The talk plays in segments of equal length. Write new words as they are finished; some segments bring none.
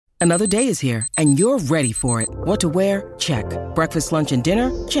Another day is here, and you're ready for it. What to wear? Check. Breakfast, lunch, and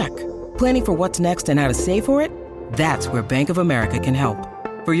dinner? Check. Planning for what's next and how to save for it? That's where Bank of America can help.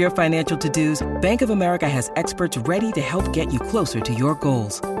 For your financial to-dos, Bank of America has experts ready to help get you closer to your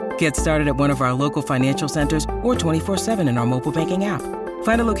goals. Get started at one of our local financial centers or 24/7 in our mobile banking app.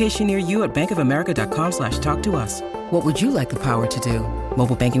 Find a location near you at bankofamerica.com/talktous. What would you like the power to do?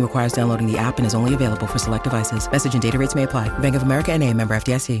 Mobile banking requires downloading the app and is only available for select devices. Message and data rates may apply. Bank of America N.A., member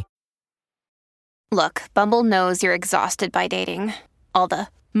FDIC. Look, Bumble knows you're exhausted by dating. All the,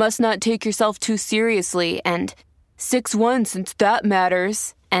 must not take yourself too seriously, and 6'1" since that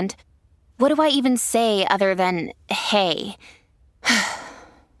matters. And what do I even say other than, hey?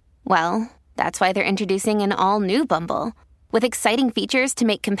 Well, that's why they're introducing an all-new Bumble, with exciting features to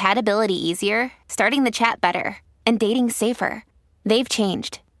make compatibility easier, starting the chat better, and dating safer. They've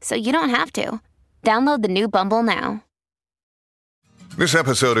changed, so you don't have to. Download the new Bumble now. This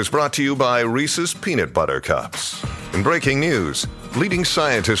episode is brought to you by Reese's Peanut Butter Cups. In breaking news, leading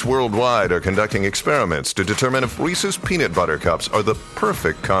scientists worldwide are conducting experiments to determine if Reese's Peanut Butter Cups are the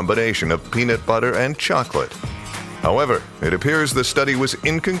perfect combination of peanut butter and chocolate. However, it appears the study was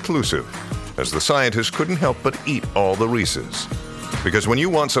inconclusive, as the scientists couldn't help but eat all the Reese's. Because when you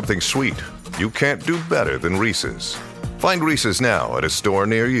want something sweet, you can't do better than Reese's. Find Reese's now at a store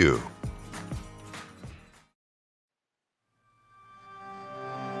near you.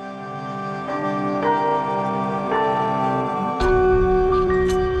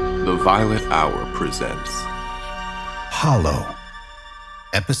 The Violet Hour presents Hollow,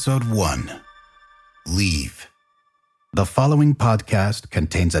 Episode 1, Leave. The following podcast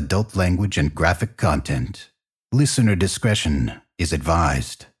contains adult language and graphic content. Listener discretion is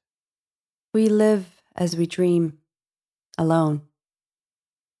advised. We live as we dream, alone.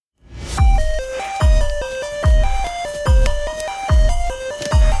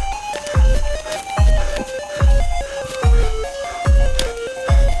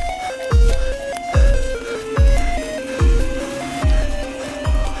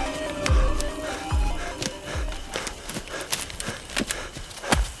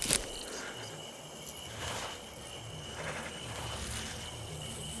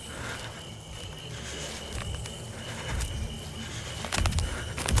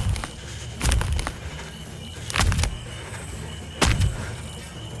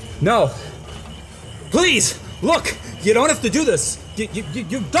 No. Please, look, you don't have to do this.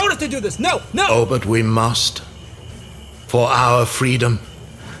 You don't have to do this. No. Oh, but we must. For our freedom.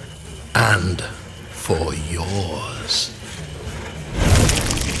 And for yours.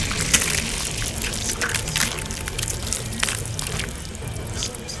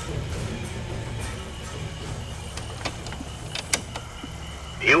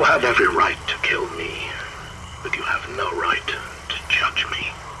 You have every right to kill me, but you have no right to judge me.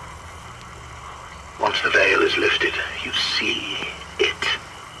 Once the veil is lifted, you see it.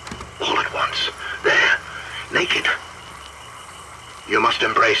 All at once. There. Naked. You must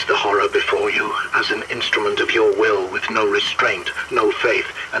embrace the horror before you as an instrument of your will with no restraint, no faith,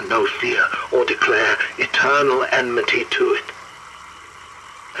 and no fear, or declare eternal enmity to it.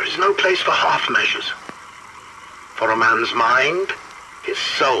 There is no place for half measures. For a man's mind, his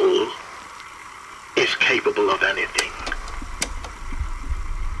soul, is capable of anything.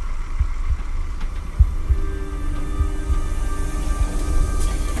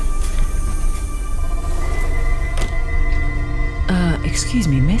 Excuse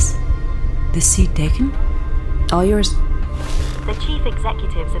me, miss? This seat taken? All yours. The chief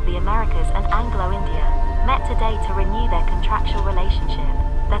executives of the Americas and Anglo-India met today to renew their contractual relationship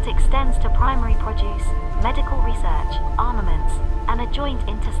that extends to primary produce, medical research, armaments, and a joint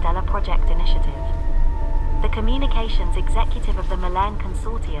interstellar project initiative. The communications executive of the Milan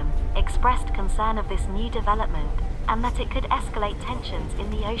Consortium expressed concern of this new development and that it could escalate tensions in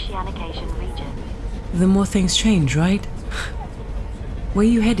the Oceanic Asian region. The more things change, right? Where are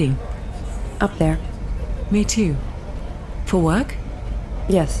you heading? Up there. Me too. For work?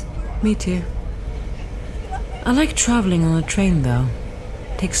 Yes. Me too. I like traveling on a train though.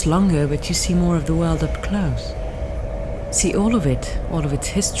 Takes longer, but you see more of the world up close. See all of its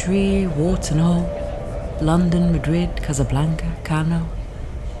history, warts and all. London, Madrid, Casablanca, Kano.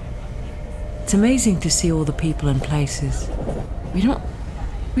 It's amazing to see all the people and places. We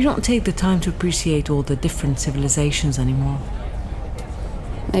don't take the time to appreciate all the different civilizations anymore.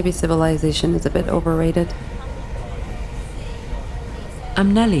 Maybe civilization is a bit overrated.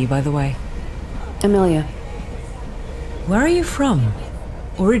 I'm Nellie, by the way. Amelia. Where are you from?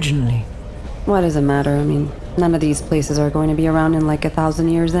 Originally? What does it matter? I mean, none of these places are going to be around in like 1,000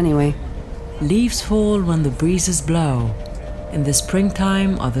 years anyway. Leaves fall when the breezes blow. In the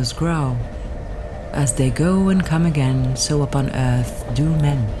springtime others grow. As they go and come again, so upon earth do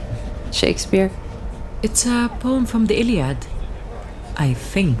men. Shakespeare? It's a poem from the Iliad, I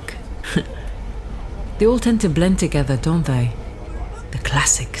think. They all tend to blend together, don't they? The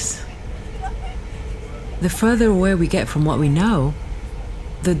classics. The further away we get from what we know,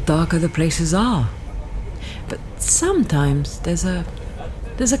 the darker the places are. But sometimes there's a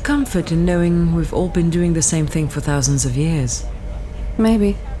comfort in knowing we've all been doing the same thing for thousands of years.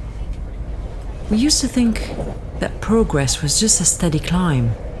 Maybe. We used to think that progress was just a steady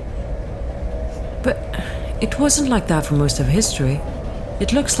climb. But it wasn't like that for most of history.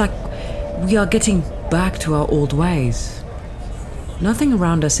 It looks like we are getting back to our old ways. Nothing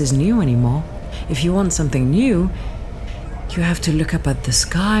around us is new anymore. If you want something new, you have to look up at the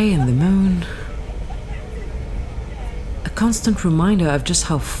sky and the moon. A constant reminder of just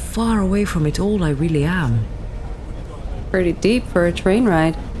how far away from it all I really am. Pretty deep for a train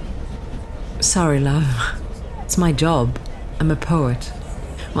ride. Sorry, love. It's my job. I'm a poet.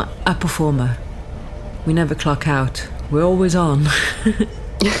 Well, a performer. We never clock out. We're always on.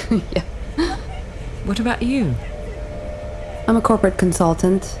 Yeah. What about you? I'm a corporate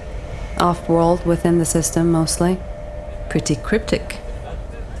consultant. Off-world, within the system, mostly. Pretty cryptic.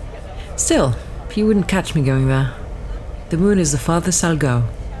 Still, you wouldn't catch me going there. The moon is the farthest I'll go.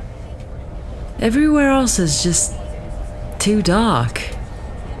 Everywhere else is just too dark.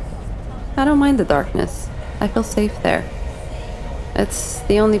 I don't mind the darkness. I feel safe there. It's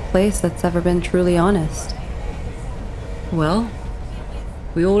the only place that's ever been truly honest. Well,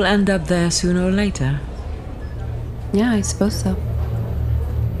 we all end up there sooner or later. Yeah, I suppose so.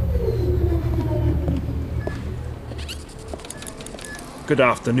 Good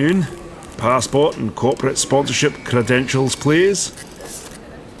afternoon. Passport and corporate sponsorship credentials, please.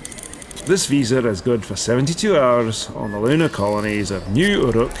 This visa is good for 72 hours on the lunar colonies of New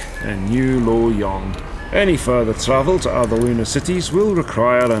Uruk and New Lo Yong. Any further travel to other lunar cities will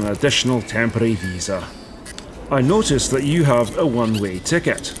require an additional temporary visa. I notice that you have a one-way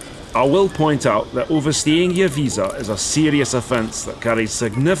ticket. I will point out that overstaying your visa is a serious offence that carries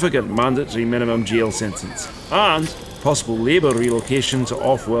significant mandatory minimum jail sentence and possible labour relocation to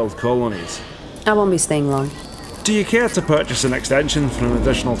off-world colonies. I won't be staying long. Do you care to purchase an extension for an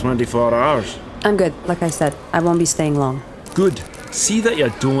additional 24 hours? I'm good. Like I said, I won't be staying long. Good. See that you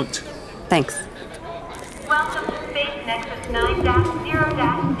don't. Thanks. Welcome to Space Nexus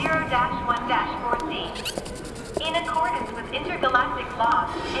 9-0-0-1-14. In accordance with intergalactic law,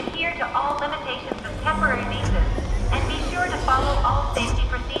 adhere to all limitations of temporary visas, and be sure to follow all safety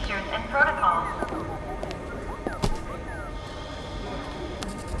procedures and protocols.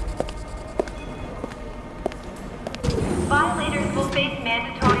 Violators will face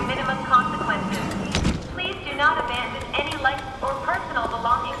mandatory minimum consequences. Please do not abandon any life or personal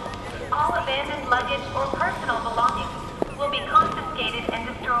belongings. All abandoned luggage or personal belongings will be confiscated and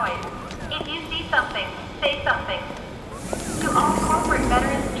destroyed. If you see something, say something. To all corporate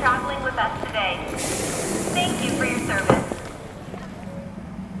veterans traveling with us today, thank you for your service.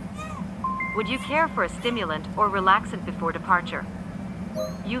 Would you care for a stimulant or relaxant before departure?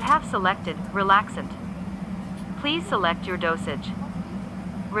 You have selected relaxant. Please select your dosage.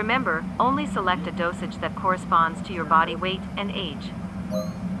 Remember, only select a dosage that corresponds to your body weight and age.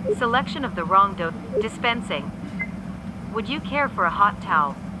 Selection of the wrong dose. Dispensing. Would you care for a hot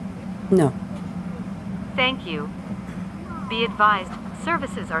towel? No. Thank you. Be advised,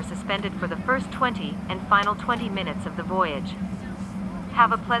 services are suspended for the first 20 and final 20 minutes of the voyage.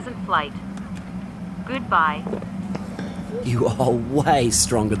 Have a pleasant flight. Goodbye. You are way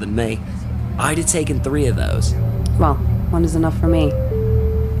stronger than me. I'd have taken 3 of those. Well, 1 is enough for me.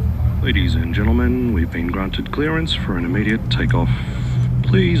 Ladies and gentlemen, we've been granted clearance for an immediate takeoff.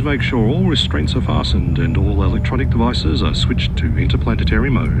 Please make sure all restraints are fastened and all electronic devices are switched to interplanetary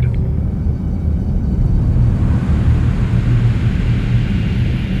mode.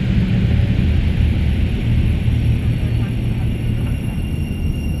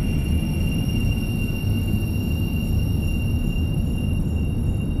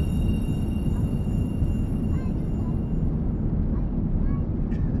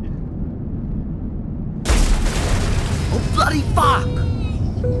 Bloody fuck!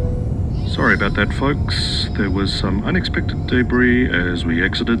 Sorry about that, folks. There was some unexpected debris as we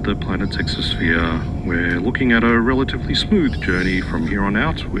exited the planet's exosphere. We're looking at a relatively smooth journey from here on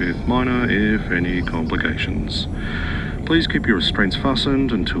out, with minor, if any, complications. Please keep your restraints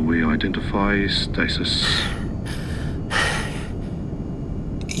fastened until we identify stasis.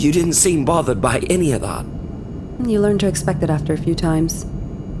 You didn't seem bothered by any of that. You learn to expect it after a few times.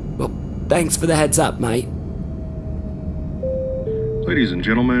 Well, thanks for the heads up, mate. Ladies and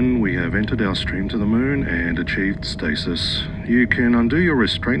gentlemen, we have entered our stream to the moon and achieved stasis. You can undo your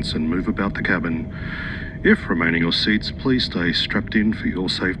restraints and move about the cabin. If remaining your seats, please stay strapped in for your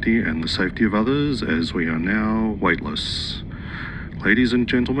safety and the safety of others, as we are now weightless. Ladies and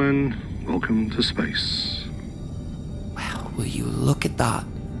gentlemen, welcome to space. Wow, will you look at that?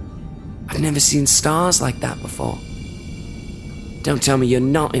 I've never seen stars like that before. Don't tell me you're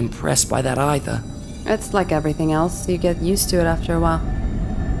not impressed by that either. It's like everything else. You get used to it after a while.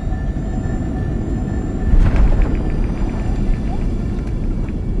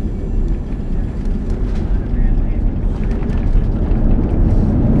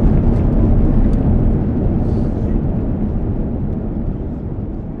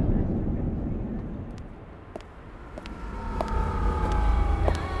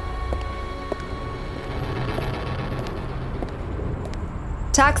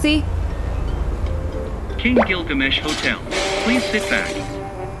 Taxi! King Gilgamesh Hotel. Please sit back.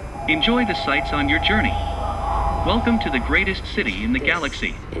 Enjoy the sights on your journey. Welcome to the greatest city in the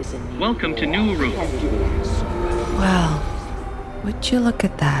galaxy. Welcome to New Uru. Well, would you look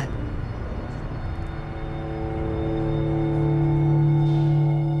at that?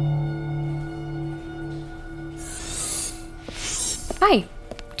 Hi.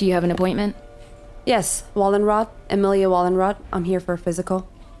 Do you have an appointment? Yes, Wallenrod. Amelia Wallenrod. I'm here for a physical.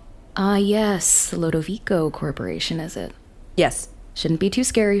 Yes. Lodovico Corporation, is it? Yes. Shouldn't be too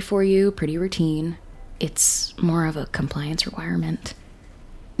scary for you. Pretty routine. It's more of a compliance requirement.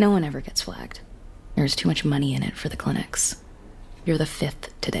 No one ever gets flagged. There's too much money in it for the clinics. You're the 5th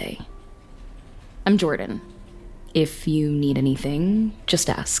today. I'm Jordan. If you need anything, just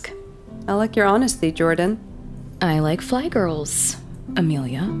ask. I like your honesty, Jordan. I like fly girls,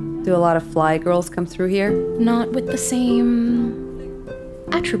 Amelia. Do a lot of fly girls come through here? Not with the same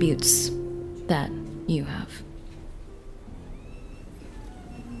attributes that you have.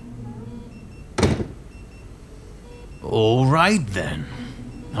 All right, then.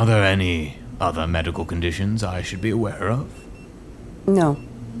 Are there any other medical conditions I should be aware of? No.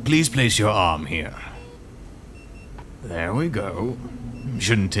 Please place your arm here. There we go.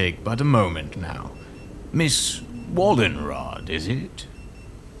 Shouldn't take but a moment now. Miss Wallenrod, is it?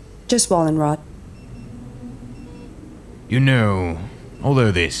 Just Wallenrod. You know,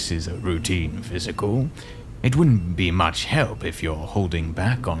 although this is a routine physical, it wouldn't be much help if you're holding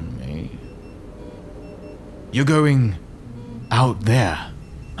back on me. You're going out there,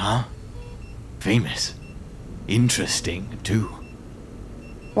 huh? Famous. Interesting, too.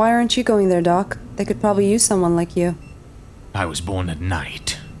 Why aren't you going there, Doc? They could probably use someone like you. I was born at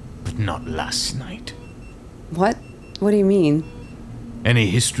night, but not last night. What? What do you mean? Any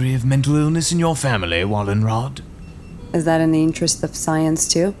history of mental illness in your family, Wallenrod? Is that in the interest of science,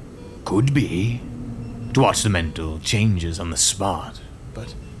 too? Could be. To watch the mental changes on the spot,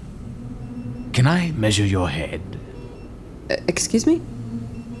 but... Can I measure your head? Excuse me?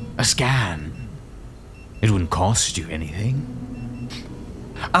 A scan. It wouldn't cost you anything.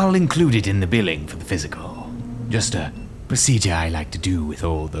 I'll include it in the billing for the physical. Just a procedure I like to do with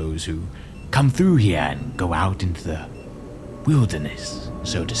all those who come through here and go out into the wilderness,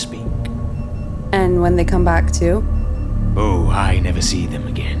 so to speak. And when they come back too? Oh, I never see them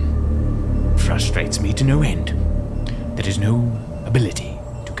again. Frustrates me to no end. There is no ability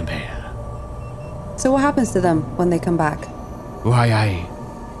to compare. So what happens to them when they come back? Why, I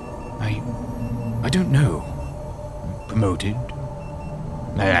don't know. Promoted.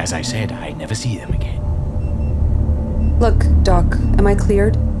 As I said, I never see them again. Look, Doc, am I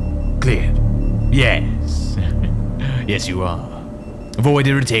cleared? Cleared? Yes. Yes, you are. Avoid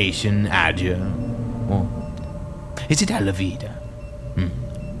irritation, adieu. Or is it Alavida?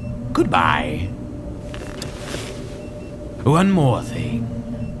 Goodbye. One more thing.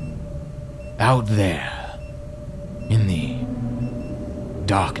 Out there, in the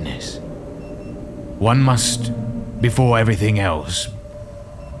darkness, one must, before everything else,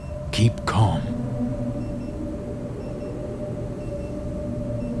 keep calm.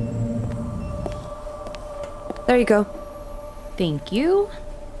 There you go. Thank you.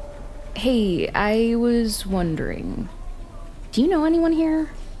 Hey, I was wondering, do you know anyone here?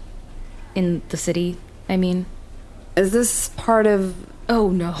 In the city, I mean? Is this part of... Oh,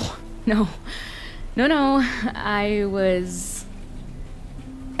 no. No.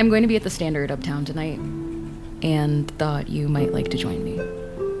 I'm going to be at the Standard uptown tonight, and thought you might like to join me.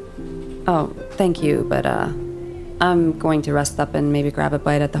 Oh, thank you, but, I'm going to rest up and maybe grab a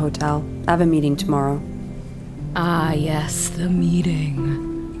bite at the hotel. I have a meeting tomorrow. Ah, yes, the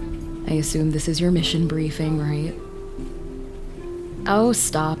meeting. I assume this is your mission briefing, right? Oh,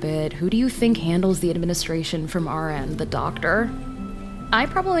 stop it. Who do you think handles the administration from our end? The doctor? I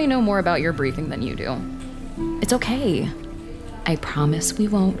probably know more about your briefing than you do. It's okay. I promise we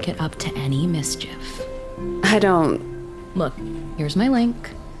won't get up to any mischief. I don't... Look, here's my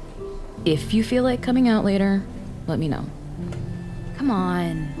link. If you feel like coming out later, let me know. Come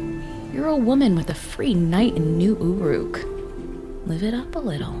on. You're a woman with a free night in New Uruk. Live it up a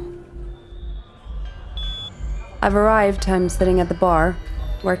little. I've arrived. I'm sitting at the bar.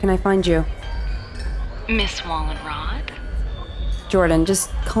 Where can I find you? Miss Wallenrod? Jordan,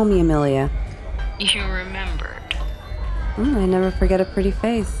 just call me Amelia. You remembered. I never forget a pretty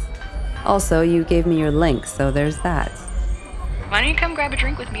face. Also, you gave me your link, so there's that. Why don't you come grab a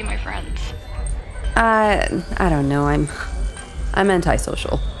drink with me and my friends? I don't know. I'm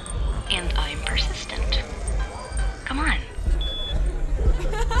antisocial. And I'm persistent. Come on.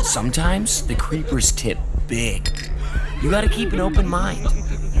 Sometimes the creepers tip big. You gotta keep an open mind.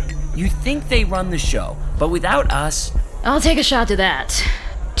 You think they run the show, but without us... I'll take a shot to that.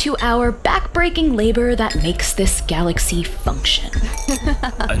 To our back-breaking labor that makes this galaxy function.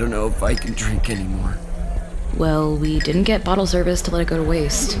 I don't know if I can drink anymore. Well, we didn't get bottle service to let it go to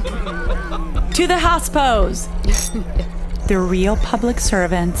waste. To the hospos! The real public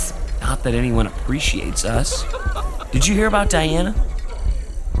servants. Not that anyone appreciates us. Did you hear about Diana?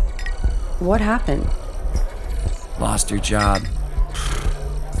 What happened? Lost her job.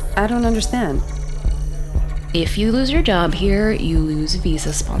 I don't understand. If you lose your job here, you lose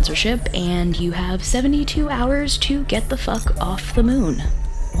visa sponsorship, and you have 72 hours to get the fuck off the moon.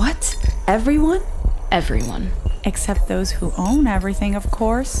 What? Everyone? Everyone. Except those who own everything, of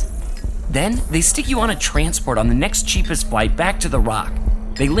course. Then they stick you on a transport on the next cheapest flight back to the Rock.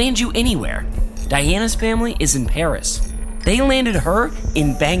 They land you anywhere. Diana's family is in Paris. They landed her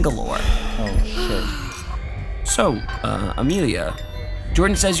in Bangalore. Oh, shit. So, Amelia,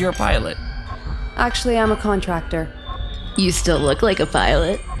 Jordan says you're a pilot. Actually, I'm a contractor. You still look like a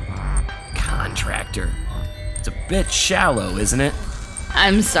pilot. Contractor. It's a bit shallow, isn't it?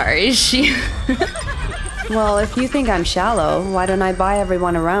 I'm sorry, she... Well, if you think I'm shallow, why don't I buy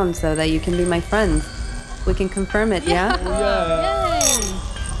everyone around so that you can be my friends? We can confirm it, yeah? Yeah.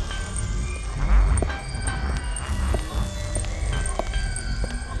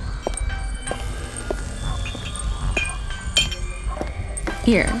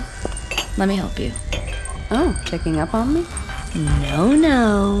 Here, let me help you. Oh, checking up on me?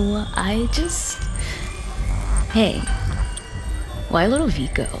 No, I just... Hey, why little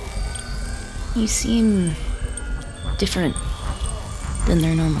Vico? You seem different than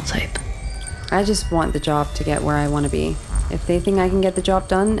their normal type. I just want the job to get where I want to be. If they think I can get the job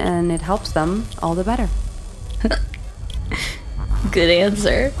done and it helps them, all the better. Good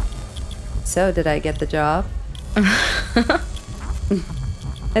answer. So, did I get the job?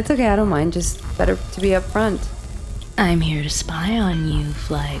 It's okay, I don't mind. Just better to be upfront. I'm here to spy on you,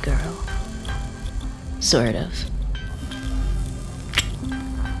 Fly Girl. Sort of.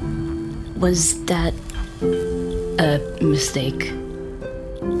 Was that a mistake?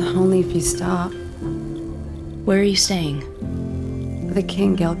 Only if you stop. Where are you staying? The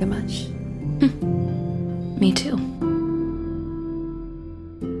King Gilgamesh. Me too.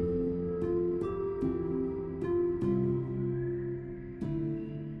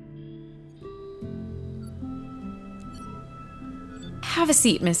 Have a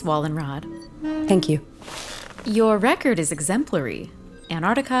seat, Miss Wallenrod. Thank you. Your record is exemplary.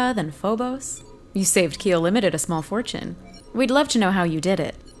 Antarctica, then Phobos. You saved Keel Limited a small fortune. We'd love to know how you did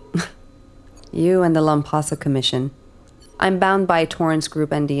it. You and the Lampasa Commission. I'm bound by Torrance Group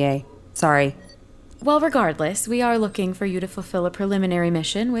NDA. Sorry. Well, regardless, we are looking for you to fulfill a preliminary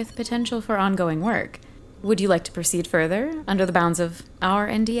mission with potential for ongoing work. Would you like to proceed further under the bounds of our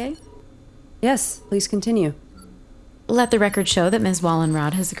NDA? Yes, please continue. Let the record show that Ms.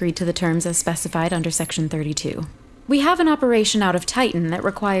 Wallenrod has agreed to the terms as specified under Section 32. We have an operation out of Titan that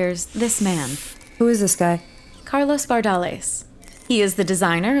requires this man. Who is this guy? Carlos Bardales. He is the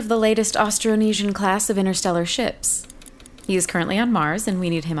designer of the latest Austronesian class of interstellar ships. He is currently on Mars, and we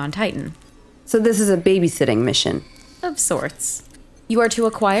need him on Titan. So this is a babysitting mission? Of sorts. You are to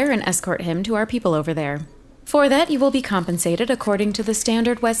acquire and escort him to our people over there. For that, you will be compensated according to the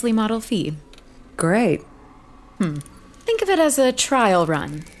standard Wesley model fee. Great. Think of it as a trial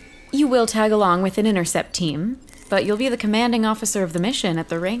run. You will tag along with an intercept team, but you'll be the commanding officer of the mission at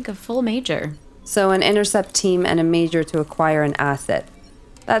the rank of full major. So an intercept team and a major to acquire an asset.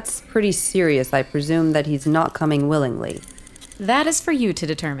 That's pretty serious. I presume that he's not coming willingly. That is for you to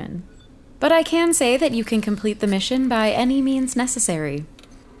determine. But I can say that you can complete the mission by any means necessary.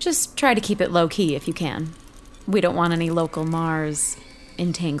 Just try to keep it low-key if you can. We don't want any local Mars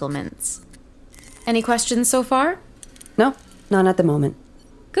entanglements. Any questions so far? No, None at the moment.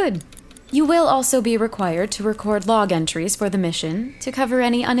 Good. You will also be required to record log entries for the mission to cover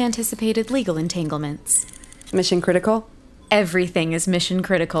any unanticipated legal entanglements. Mission critical? Everything is mission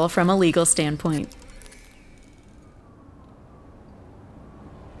critical from a legal standpoint.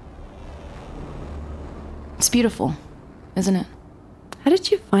 It's beautiful, isn't it? How did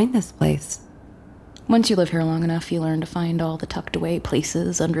you find this place? Once you live here long enough, you learn to find all the tucked away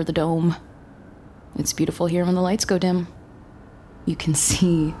places under the dome. It's beautiful here when the lights go dim. You can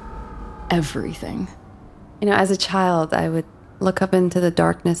see everything. You know, as a child, I would look up into the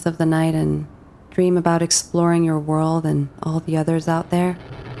darkness of the night and dream about exploring your world and all the others out there.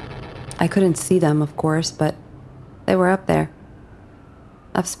 I couldn't see them, of course, but they were up there.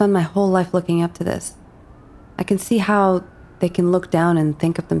 I've spent my whole life looking up to this. I can see how they can look down and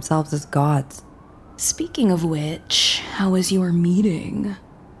think of themselves as gods. Speaking of which, how was your meeting?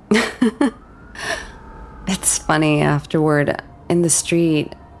 It's funny, afterward, in the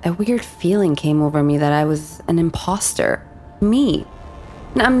street, a weird feeling came over me that I was an imposter. Me.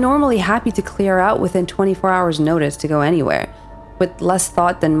 And I'm normally happy to clear out within 24 hours' notice to go anywhere, with less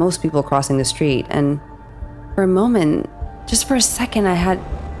thought than most people crossing the street. And for a moment, just for a second, I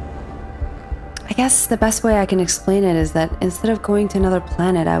guess the best way I can explain it is that instead of going to another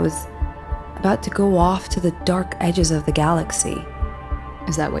planet, I was about to go off to the dark edges of the galaxy.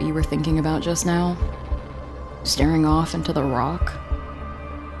 Is that what you were thinking about just now? Staring off into the rock?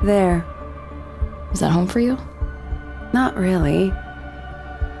 There. Is that home for you? Not really.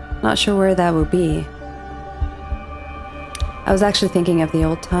 Not sure where that would be. I was actually thinking of the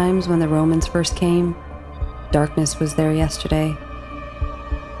old times when the Romans first came. Darkness was there yesterday.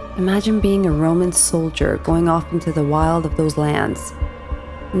 Imagine being a Roman soldier going off into the wild of those lands.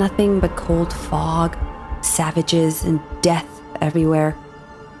 Nothing but cold fog, savages, and death everywhere.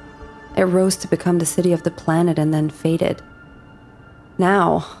 It rose to become the city of the planet and then faded.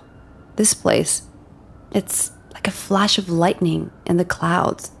 Now, this place, it's like a flash of lightning in the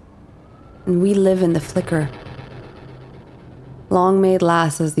clouds. And we live in the flicker. Long may it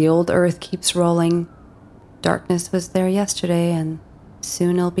last as the old earth keeps rolling. Darkness was there yesterday, and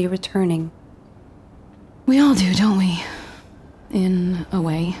soon it'll be returning. We all do, don't we? In a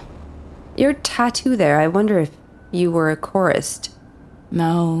way. Your tattoo there, I wonder if you were a chorist.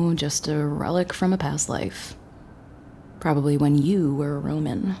 No, just a relic from a past life. Probably when you were a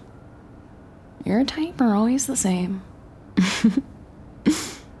Roman. Your type are always the same.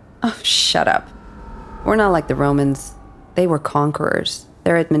 Oh, shut up. We're not like the Romans. They were conquerors.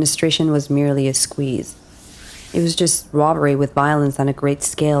 Their administration was merely a squeeze. It was just robbery with violence on a great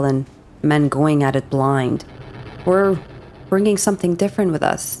scale and men going at it blind. We're bringing something different with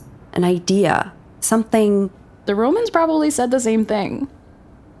us. An idea. Something... The Romans probably said the same thing.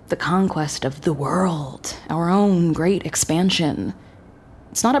 The conquest of the world. Our own great expansion.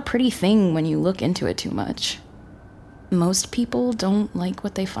 It's not a pretty thing when you look into it too much. Most people don't like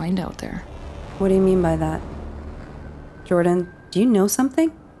what they find out there. What do you mean by that? Jordan, do you know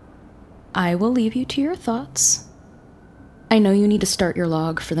something? I will leave you to your thoughts. I know you need to start your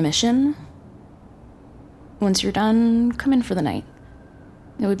log for the mission. Once you're done, come in for the night.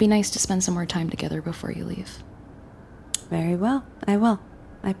 It would be nice to spend some more time together before you leave. Very well, I will.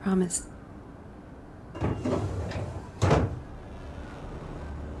 I promise.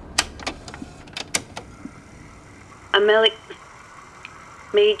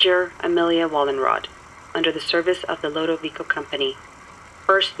 Major Amelia Wallenrod, under the service of the Lodovico Company.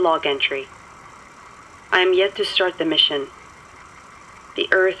 First log entry. I am yet to start the mission. The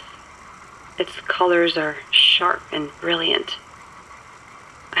Earth, its colors are sharp and brilliant.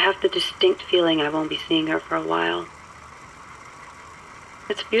 I have the distinct feeling I won't be seeing her for a while.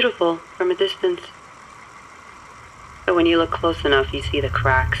 It's beautiful from a distance. But when you look close enough, you see the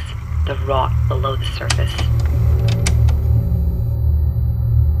cracks, the rot below the surface.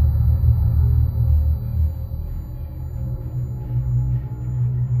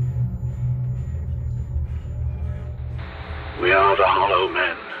 We are the hollow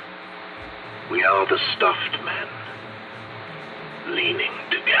men. We are the stuffed men. Leaning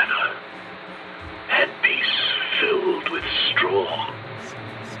together. Headpiece filled with straw.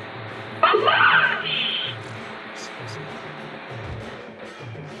 Alas!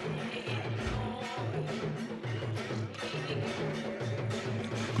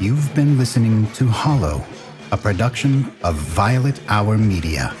 You've been listening to Hollow, a production of Violet Hour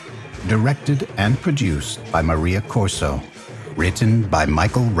Media, directed and produced by Maria Corso, written by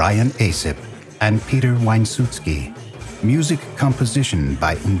Michael Ryan Asip and Peter Weinsutsky, music composition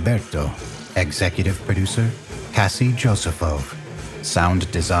by Umberto, executive producer Cassie Josephov, sound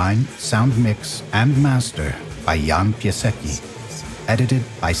design, sound mix, and master by Jan Piasecki. Edited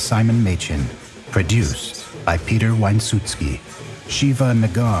by Simon Machin. Produced by Peter Weinsutsky. Shiva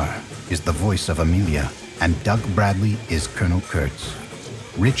Nagar is the voice of Amelia, and Doug Bradley is Colonel Kurtz.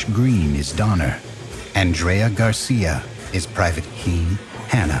 Rich Green is Donner. Andrea Garcia is Private Keen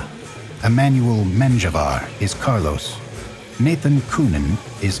Hannah. Emmanuel Menjavar is Carlos. Nathan Coonan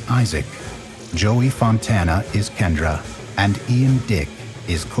is Isaac. Joey Fontana is Kendra. And Ian Dick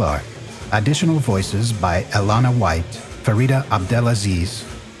is Clark. Additional voices by Elana White, Farida Abdelaziz,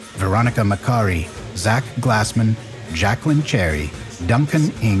 Veronica Macari, Zach Glassman, Jacqueline Cherry,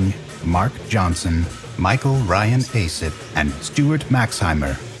 Duncan Ing, Mark Johnson, Michael Ryan Acid, and Stuart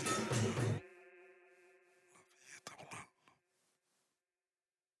Maxheimer.